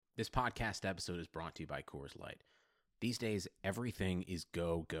This podcast episode is brought to you by Coors Light. These days, everything is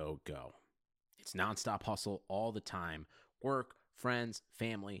go, go, go. It's nonstop hustle all the time. Work, friends,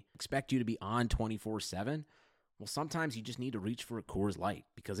 family expect you to be on 24/7. Well, sometimes you just need to reach for a Coors Light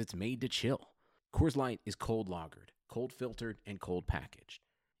because it's made to chill. Coors Light is cold lagered, cold filtered, and cold packaged.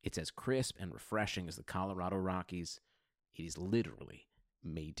 It's as crisp and refreshing as the Colorado Rockies. It is literally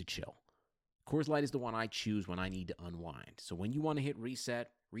made to chill. Coors Light is the one I choose when I need to unwind. So when you want to hit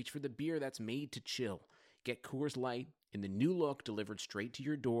reset, reach for the beer that's made to chill. Get Coors Light in the new look delivered straight to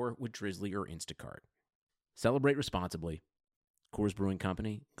your door with Drizzly or Instacart. Celebrate responsibly. Coors Brewing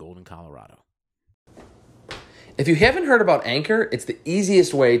Company, Golden, Colorado. If you haven't heard about Anchor, it's the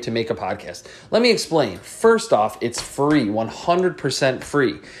easiest way to make a podcast. Let me explain. First off, it's free, 100%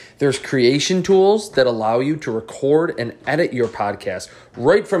 free. There's creation tools that allow you to record and edit your podcast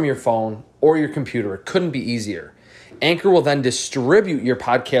right from your phone or your computer. It couldn't be easier. Anchor will then distribute your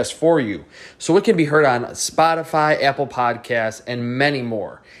podcast for you, so it can be heard on Spotify, Apple Podcasts, and many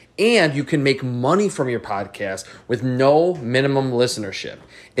more. And you can make money from your podcast with no minimum listenership.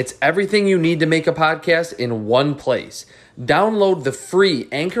 It's everything you need to make a podcast in one place. Download the free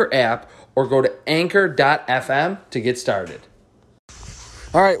Anchor app or go to anchor.fm to get started.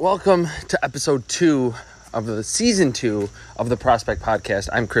 All right, welcome to episode 2 of the season 2 of the Prospect Podcast.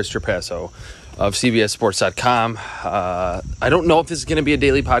 I'm Chris Trapasso of CBSSports.com. I don't know if this is going to be a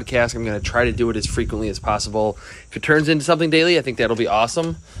daily podcast. I'm going to try to do it as frequently as possible. If it turns into something daily, I think that'll be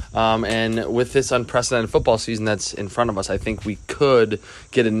awesome. And with this unprecedented football season that's in front of us, I think we could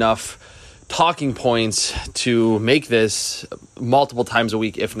get enough talking points to make this multiple times a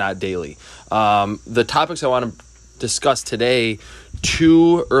week, if not daily. The topics I want to discuss today: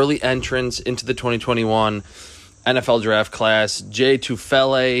 2 early entrants into the 2021 NFL draft class. Jay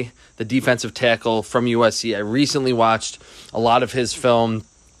Tufele, the defensive tackle from USC. I recently watched a lot of his film,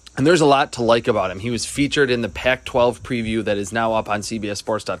 and there's a lot to like about him. He was featured in the Pac-12 preview that is now up on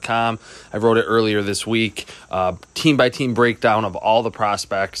CBSSports.com. I wrote it earlier this week. Team-by-team breakdown of all the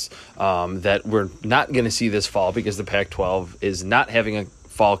prospects that we're not going to see this fall because the Pac-12 is not having a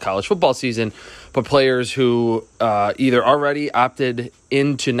fall college football season, but players who either already opted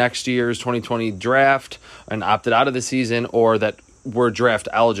into next year's 2020 draft and opted out of the season, or that were draft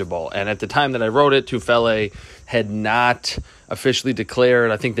eligible. And at the time that I wrote it, Tufele had not officially declared.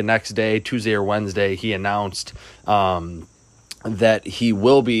 I think the next day, Tuesday or Wednesday, he announced that he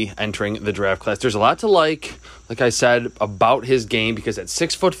will be entering the draft class. There's a lot to like I said, about his game, because at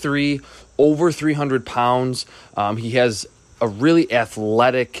 6'3", over 300 pounds, he has a really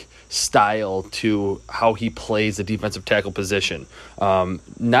athletic style to how he plays the defensive tackle position.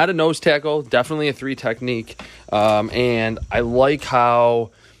 Not a nose tackle, definitely a 3 technique. And I like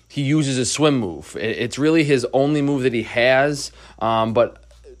how he uses a swim move. It's really his only move that he has. But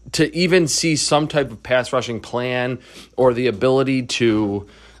to even see some type of pass rushing plan or the ability to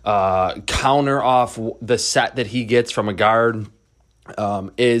counter off the set that he gets from a guard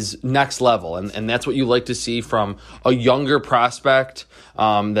is next level. And that's what you like to see from a younger prospect.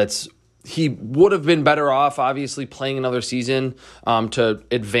 He would have been better off, obviously, playing another season to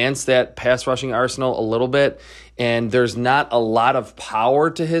advance that pass rushing arsenal a little bit. And there's not a lot of power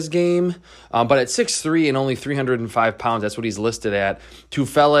to his game. But at 6'3" and only 305 pounds, that's what he's listed at.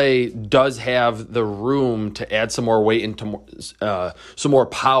 Tufele does have the room to add some more weight and some more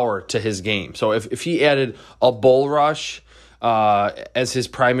power to his game. So if he added a bull rush as his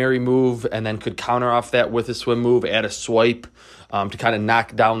primary move, and then could counter off that with a swim move, add a swipe to kind of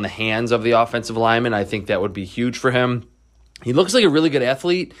knock down the hands of the offensive lineman, I think that would be huge for him. He looks like a really good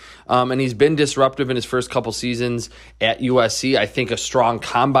athlete, and he's been disruptive in his first couple seasons at USC. I think a strong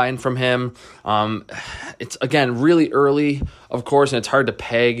combine from him. It's, again, really early, of course, and it's hard to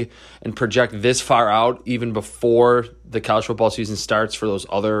peg and project this far out even before the college football season starts for those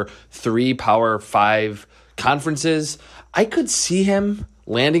other 3 Power 5 conferences. I could see him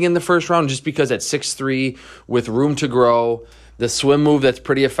landing in the first round just because at 6'3", with room to grow, the swim move that's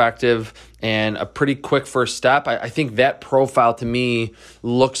pretty effective, and a pretty quick first step. I think that profile to me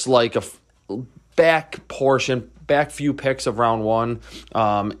looks like a back few picks of round 1,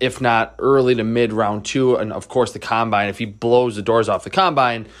 if not early to mid round 2. And of course the combine, if he blows the doors off the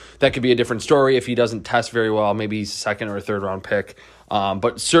combine, that could be a different story. If he doesn't test very well, maybe he's a 2nd or 3rd round pick.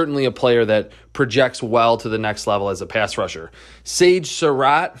 But certainly a player that projects well to the next level as a pass rusher. Sage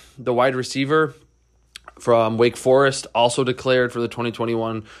Surratt, the wide receiver from Wake Forest, also declared for the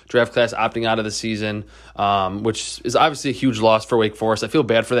 2021 draft class, opting out of the season, which is obviously a huge loss for Wake Forest. I feel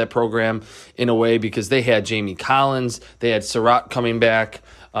bad for that program in a way because they had Jamie Collins, they had Surratt coming back.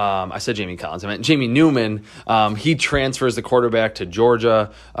 I said Jamie Collins. I meant Jamie Newman. He transfers the quarterback to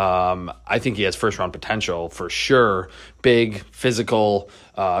Georgia. I think he has first-round potential for sure. Big, physical,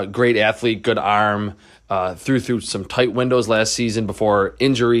 great athlete, good arm. Through some tight windows last season before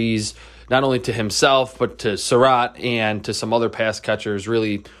injuries, not only to himself, but to Surratt and to some other pass catchers,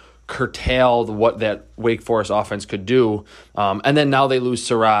 really curtailed what that Wake Forest offense could do. And then now they lose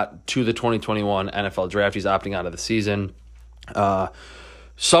Surratt to the 2021 NFL draft. He's opting out of the season.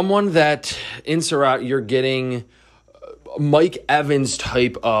 Someone that in Surratt you're getting Mike Evans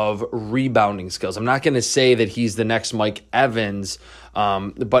type of rebounding skills. I'm not going to say that he's the next Mike Evans,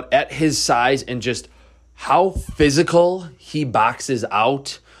 but at his size and just how physical he boxes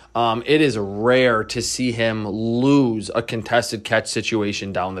out, it is rare to see him lose a contested catch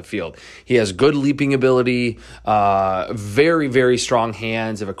situation down the field. He has good leaping ability, very, very strong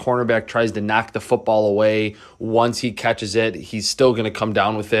hands. If a cornerback tries to knock the football away, once he catches it, he's still going to come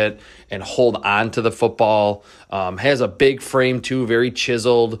down with it and hold on to the football. Has a big frame too, very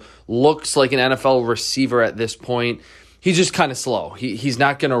chiseled, looks like an NFL receiver at this point. He's just kind of slow. He's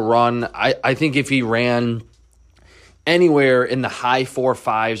not going to run. I think if he ran anywhere in the high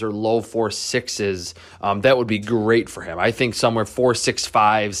 4.5s or low 4.6s, that would be great for him. I think somewhere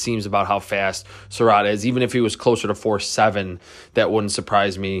 4.65 seems about how fast Surratt is. Even if he was closer to 4.7, that wouldn't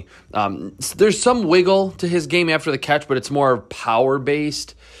surprise me. There's some wiggle to his game after the catch, but it's more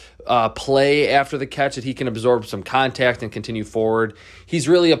power-based play after the catch that he can absorb some contact and continue forward. He's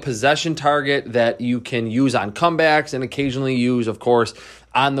really a possession target that you can use on comebacks and occasionally use, of course,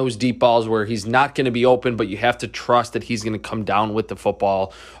 on those deep balls where he's not going to be open, but you have to trust that he's going to come down with the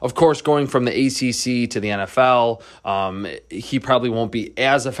football. Of course, going from the ACC to the NFL, he probably won't be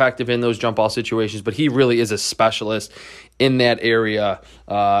as effective in those jump ball situations, but he really is a specialist in that area.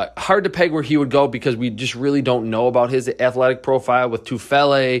 Hard to peg where he would go because we just really don't know about his athletic profile. With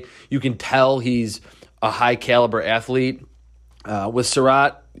Tufele, you can tell he's a high caliber athlete. With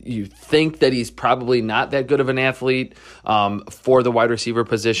Surratt, you think that he's probably not that good of an athlete for the wide receiver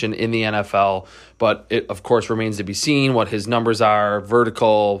position in the NFL, but it, of course, remains to be seen what his numbers are.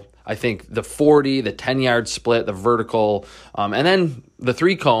 Vertical, I think the 40, the 10-yard split, the vertical, and then the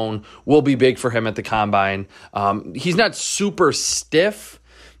 3-cone will be big for him at the combine. He's not super stiff.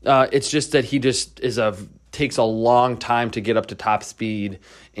 It's just that he just takes a long time to get up to top speed,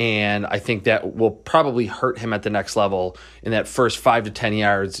 and I think that will probably hurt him at the next level in that first 5 to 10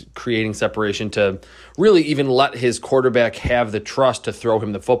 yards, creating separation to really even let his quarterback have the trust to throw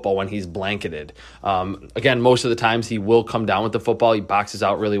him the football when he's blanketed. Again, most of the times he will come down with the football. He boxes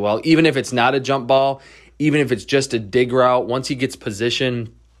out really well, even if it's not a jump ball, even if it's just a dig route. Once he gets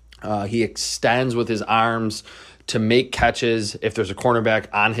position, he extends with his arms to make catches if there's a cornerback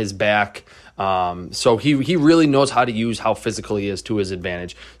on his back. So he really knows how to use how physical he is to his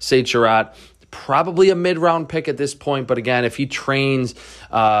advantage. Sage Surratt, probably a mid-round pick at this point, but again, if he trains,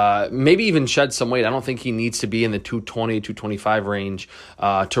 maybe even sheds some weight, I don't think he needs to be in the 220, 225 range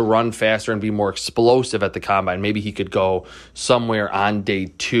to run faster and be more explosive at the combine. Maybe he could go somewhere on day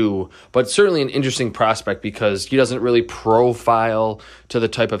 2, but certainly an interesting prospect because he doesn't really profile to the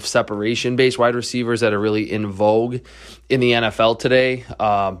type of separation-based wide receivers that are really in vogue in the NFL today,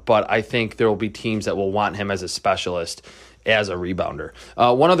 but I think there will be teams that will want him as a specialist, as a rebounder.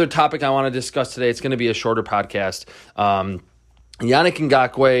 One other topic I want to discuss today, it's going to be a shorter podcast. Yannick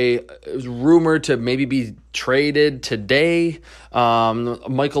Ngakoue is rumored to maybe be traded today.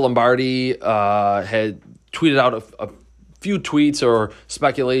 Michael Lombardi had tweeted out a few tweets or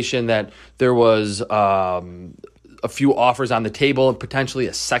speculation that there was a few offers on the table and potentially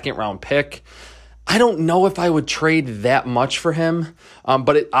a second-round pick. I don't know if I would trade that much for him,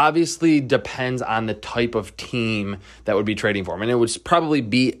 but it obviously depends on the type of team that would be trading for him, and it would probably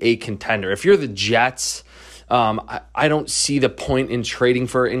be a contender. If you're the Jets, I don't see the point in trading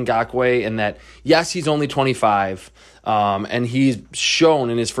for Ngakoue in that, yes, he's only 25, and he's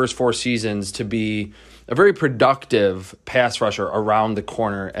shown in his first 4 seasons to be a very productive pass rusher around the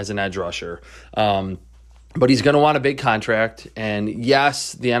corner as an edge rusher. But he's going to want a big contract, and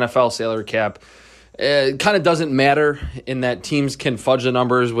yes, the NFL salary cap it kind of doesn't matter in that teams can fudge the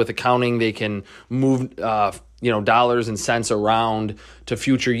numbers with accounting. They can move, dollars and cents around to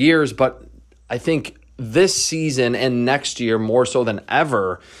future years. But I think this season and next year, more so than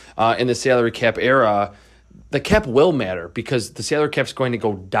ever in the salary cap era, the cap will matter because the salary cap is going to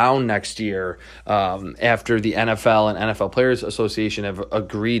go down next year after the NFL and NFL Players Association have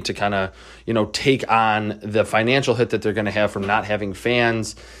agreed to kind of, take on the financial hit that they're going to have from not having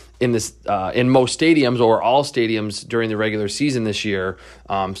fans in this in most stadiums or all stadiums during the regular season this year.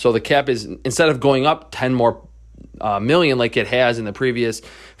 So the cap is, instead of going up $10 million like it has in the previous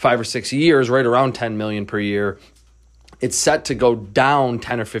 5 or 6 years, right around 10 million per year. It's set to go down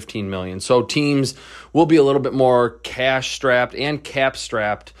 10 or 15 million. So teams will be a little bit more cash strapped and cap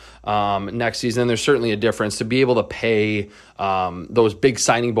strapped next season. And there's certainly a difference to be able to pay those big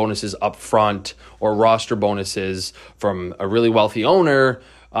signing bonuses up front or roster bonuses from a really wealthy owner.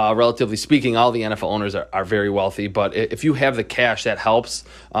 Relatively speaking, all the NFL owners are very wealthy, but if you have the cash, that helps.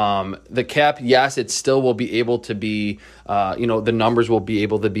 The cap, yes, it still will be able to be, the numbers will be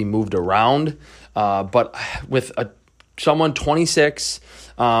able to be moved around. But with someone 26,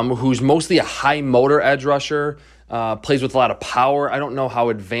 who's mostly a high motor edge rusher, plays with a lot of power. I don't know how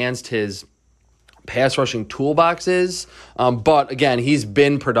advanced his pass rushing toolbox is, but again, he's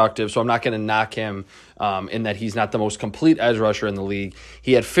been productive, so I'm not going to knock him in that he's not the most complete edge rusher in the league.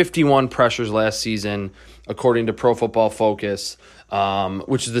 He had 51 pressures last season, according to Pro Football Focus,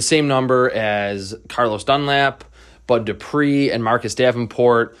 which is the same number as Carlos Dunlap, Bud Dupree, and Marcus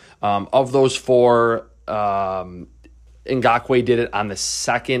Davenport. Of those four, Ngakoue did it on the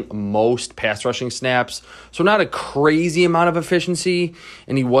second most pass rushing snaps. So not a crazy amount of efficiency,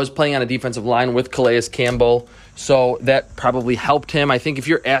 and he was playing on a defensive line with Calais Campbell. So that probably helped him. I think if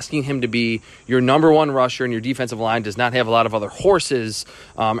you're asking him to be your number one rusher and your defensive line does not have a lot of other horses,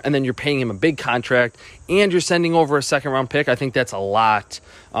 and then you're paying him a big contract and you're sending over a second-round pick, I think that's a lot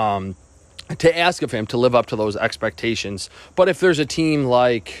to ask of him to live up to those expectations. But if there's a team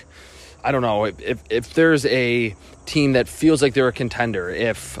like, I don't know, if there's a team that feels like they're a contender,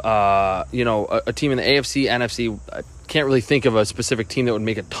 if a team in the AFC, NFC, I can't really think of a specific team that would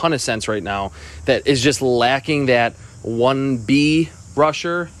make a ton of sense right now, that is just lacking that 1B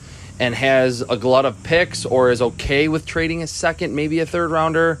rusher and has a glut of picks or is okay with trading a second, maybe a third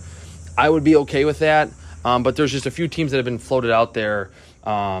rounder, I would be okay with that. But there's just a few teams that have been floated out there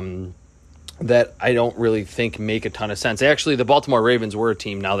that I don't really think make a ton of sense. Actually, the Baltimore Ravens were a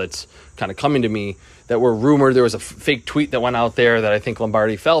team now that's kind of coming to me that were rumored. There was a fake tweet that went out there that I think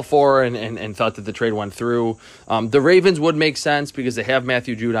Lombardi fell for and thought that the trade went through. The Ravens would make sense because they have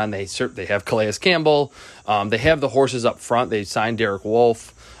Matthew Judon. They have Calais Campbell. They have the horses up front. They signed Derek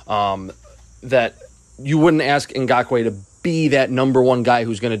Wolfe. That you wouldn't ask Ngakoue to be that number one guy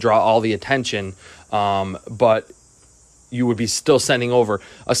who's going to draw all the attention. But you would be still sending over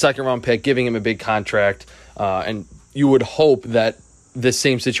a second-round pick, giving him a big contract, and you would hope that this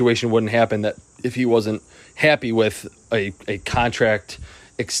same situation wouldn't happen, that if he wasn't happy with a contract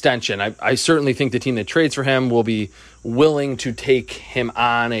extension. I certainly think the team that trades for him will be willing to take him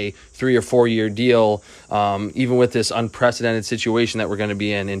on a 3 or 4 year deal, even with this unprecedented situation that we're going to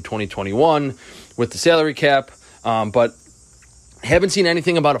be in 2021 with the salary cap. But haven't seen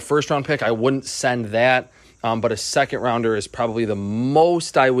anything about a first-round pick. I wouldn't send that. But a second rounder is probably the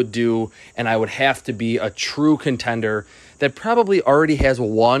most I would do, and I would have to be a true contender that probably already has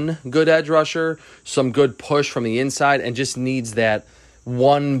one good edge rusher, some good push from the inside, and just needs that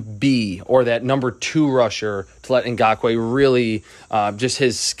 1B or that number 2 rusher to let Ngakoue really just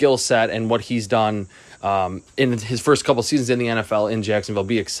his skill set and what he's done in his first couple seasons in the NFL in Jacksonville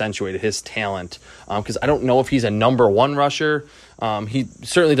be accentuated, his talent. Because I don't know if he's a number 1 rusher. He's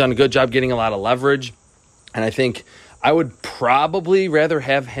certainly done a good job getting a lot of leverage. And I think I would probably rather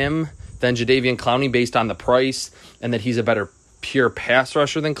have him than Jadeveon Clowney based on the price and that he's a better pure pass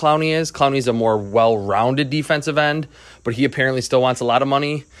rusher than Clowney is. Clowney's a more well-rounded defensive end, but he apparently still wants a lot of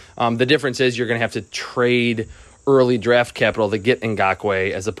money. The difference is you're going to have to trade early draft capital to get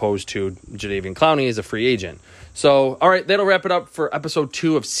Ngakoue as opposed to Jadeveon Clowney as a free agent. So, all right, that'll wrap it up for episode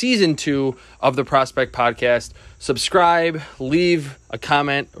 2 of season 2 of the Prospect Podcast. Subscribe, leave a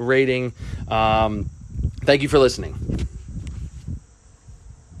comment, rating. Thank you for listening.